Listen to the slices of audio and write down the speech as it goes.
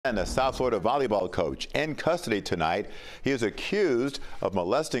And the South Florida volleyball coach in custody tonight. He is accused of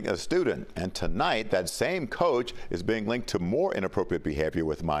molesting a student. And tonight, that same coach is being linked to more inappropriate behavior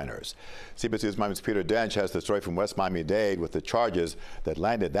with minors. CBS News Miami's Peter Dench has the story from West Miami-Dade with the charges that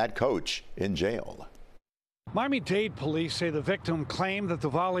landed that coach in jail. Miami-Dade police say the victim claimed that the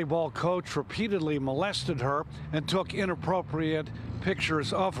volleyball coach repeatedly molested her and took inappropriate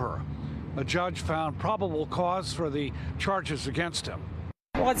pictures of her. A judge found probable cause for the charges against him.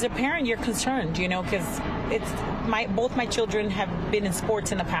 Well, as a parent, you're concerned, because both my children have been in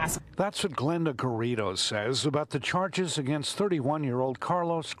sports in the past. That's what Glenda Garrido says about the charges against 31-year-old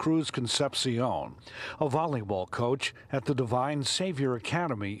Carlos Cruz Concepcion, a volleyball coach at the Divine Savior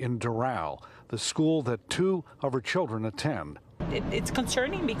Academy in Doral, the school that 2 of her children attend. It's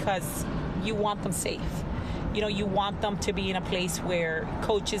concerning because you want them safe. You want them to be in a place where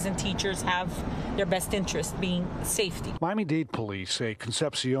coaches and teachers have their best interest being safety. Miami-Dade police say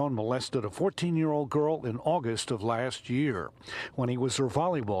Concepcion molested a 14-year-old girl in August of last year when he was her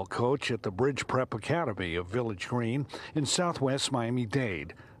volleyball coach at the Bridge Prep Academy of Village Green in southwest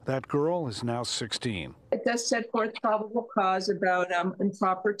Miami-Dade. That girl is now 16. It does set forth probable cause about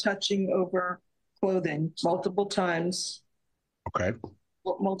improper touching over clothing multiple times. Okay.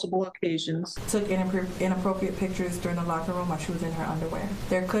 Multiple occasions. Took inappropriate pictures during the locker room while she was in her underwear.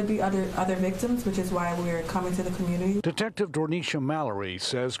 There could be other victims, which is why we're coming to the community. Detective Dornisha Mallory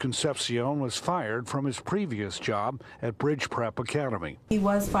says Concepcion was fired from his previous job at Bridge Prep Academy. He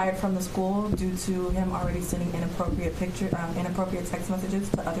was fired from the school due to him already sending inappropriate text messages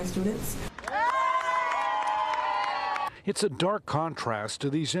to other students. It's a dark contrast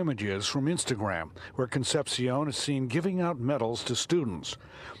to these images from Instagram, where Concepcion is seen giving out medals to students.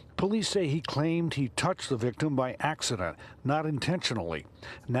 Police say he claimed he touched the victim by accident, not intentionally.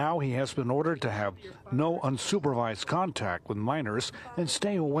 Now he has been ordered to have no unsupervised contact with minors and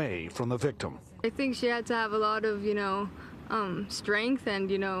stay away from the victim. I think she had to have a lot of, strength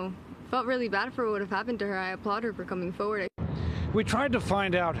and, felt really bad for what would have happened to her. I applaud her for coming forward. We tried to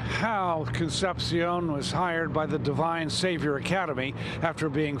find out how Concepcion was hired by the Divine Savior Academy after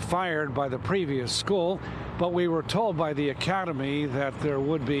being fired by the previous school, but we were told by the Academy that there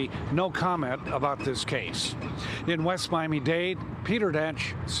would be no comment about this case. In West Miami-Dade, Peter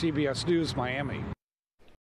Dench, CBS News, Miami.